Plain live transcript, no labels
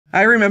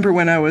I remember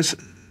when I was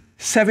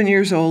 7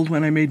 years old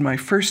when I made my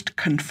first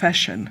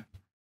confession.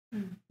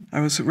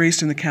 I was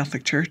raised in the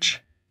Catholic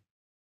Church.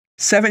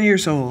 7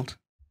 years old.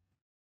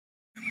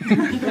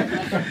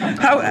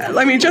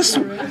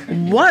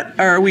 What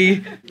are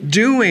we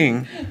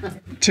doing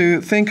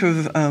to think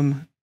of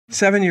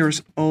 7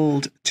 years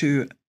old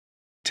to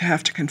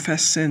have to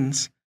confess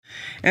sins?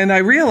 And I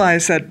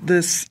realized that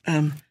this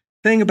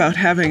thing about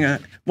having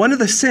one of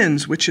the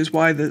sins, which is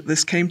why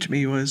this came to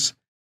me, was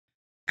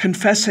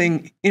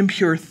confessing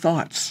impure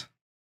thoughts.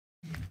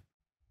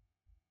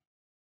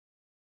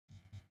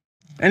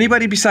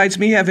 Anybody besides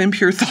me have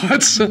impure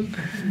thoughts?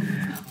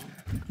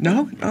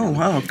 No? Oh,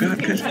 wow, good.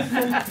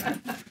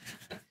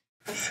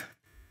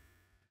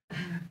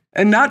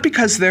 And not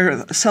because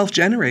they're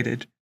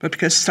self-generated, but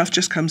because stuff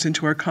just comes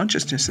into our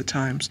consciousness at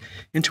times,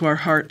 into our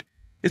heart.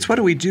 It's what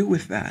do we do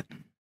with that?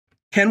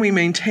 Can we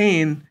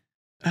maintain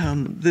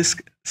this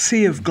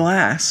sea of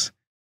glass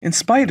in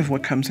spite of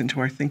what comes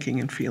into our thinking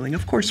and feeling?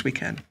 Of course we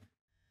can.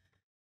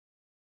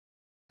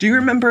 Do you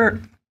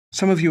remember,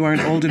 some of you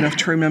aren't old enough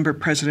to remember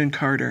President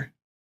Carter,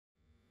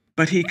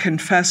 but he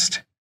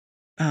confessed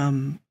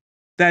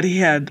that he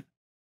had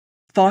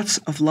thoughts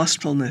of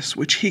lustfulness,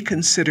 which he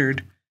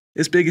considered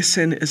as big a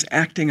sin as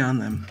acting on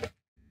them.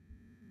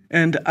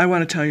 And I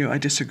want to tell you, I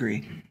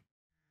disagree.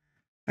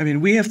 I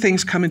mean, we have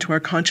things come into our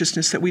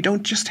consciousness that we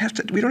don't have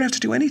to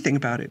do anything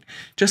about it.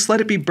 Just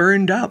let it be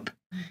burned up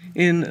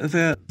in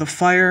the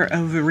fire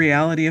of the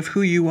reality of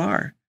who you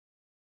are.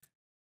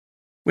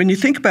 When you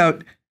think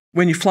about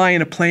when you fly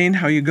in a plane,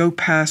 how you go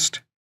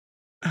past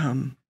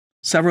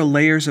several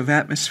layers of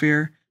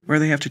atmosphere where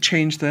they have to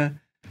change the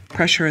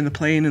pressure in the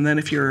plane, and then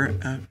if you're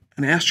an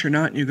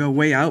astronaut and you go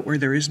way out where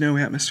there is no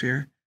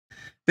atmosphere,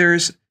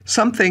 there's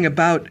something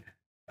about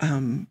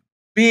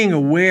being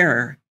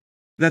aware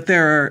that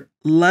there are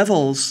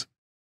levels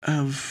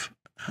of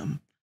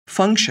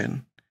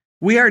function.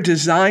 We are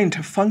designed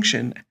to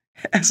function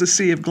as a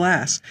sea of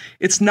glass.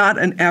 It's not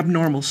an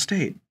abnormal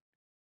state.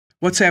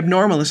 What's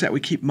abnormal is that we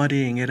keep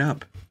muddying it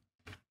up.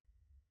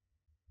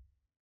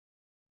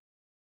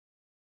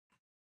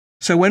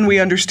 So when we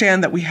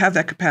understand that we have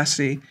that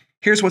capacity,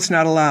 here's what's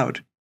not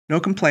allowed. No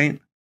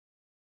complaint.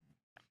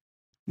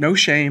 No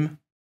shame.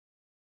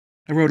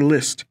 I wrote a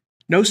list.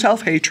 No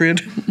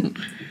self-hatred.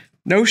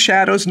 No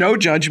shadows, no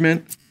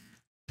judgment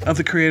of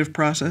the creative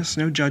process,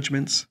 no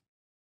judgments.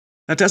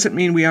 That doesn't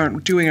mean we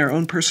aren't doing our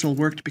own personal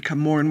work to become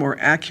more and more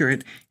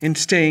accurate in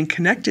staying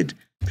connected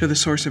to the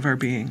source of our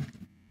being.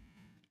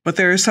 But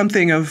there is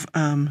something of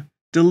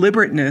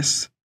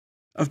deliberateness,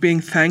 of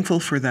being thankful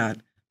for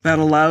that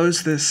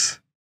allows this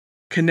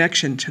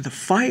connection to the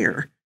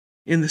fire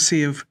in the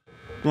sea of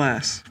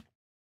glass.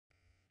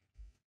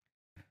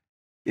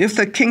 If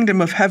the kingdom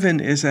of heaven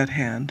is at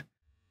hand,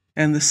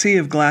 and the sea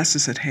of glass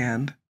is at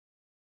hand,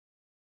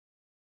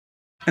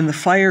 and the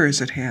fire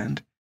is at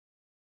hand,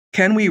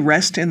 can we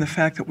rest in the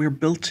fact that we're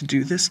built to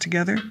do this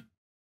together?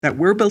 That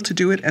we're built to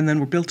do it, and then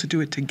we're built to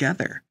do it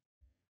together.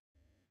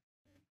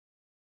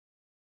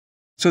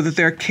 So that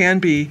there can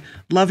be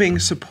loving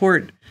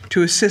support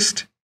to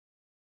assist.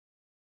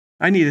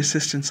 I need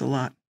assistance a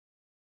lot.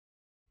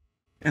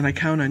 And I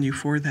count on you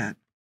for that.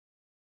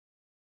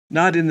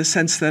 Not in the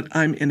sense that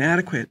I'm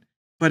inadequate,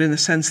 but in the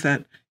sense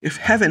that if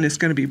heaven is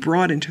going to be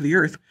brought into the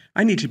earth,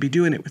 I need to be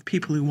doing it with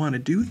people who want to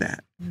do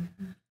that.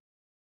 Mm-hmm.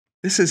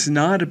 This is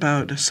not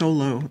about a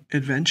solo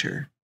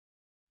adventure.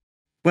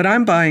 What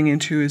I'm buying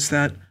into is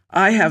that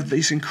I have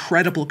these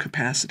incredible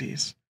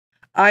capacities.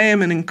 I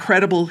am an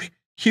incredible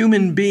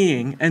human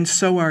being, and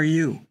so are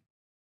you.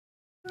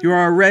 You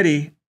are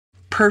already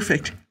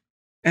perfect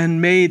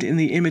and made in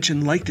the image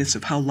and likeness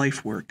of how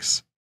life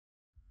works.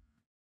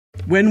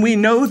 When we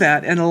know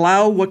that and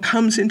allow what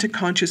comes into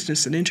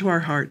consciousness and into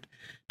our heart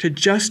to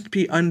just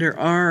be under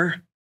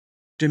our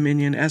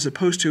dominion as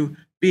opposed to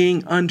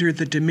being under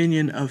the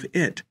dominion of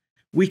it,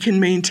 we can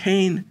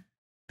maintain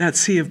that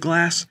sea of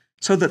glass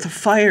so that the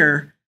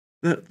fire,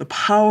 the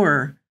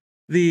power,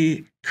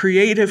 the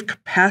creative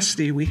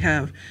capacity we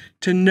have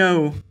to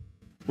know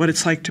what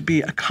it's like to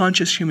be a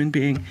conscious human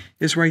being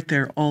is right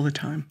there all the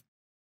time.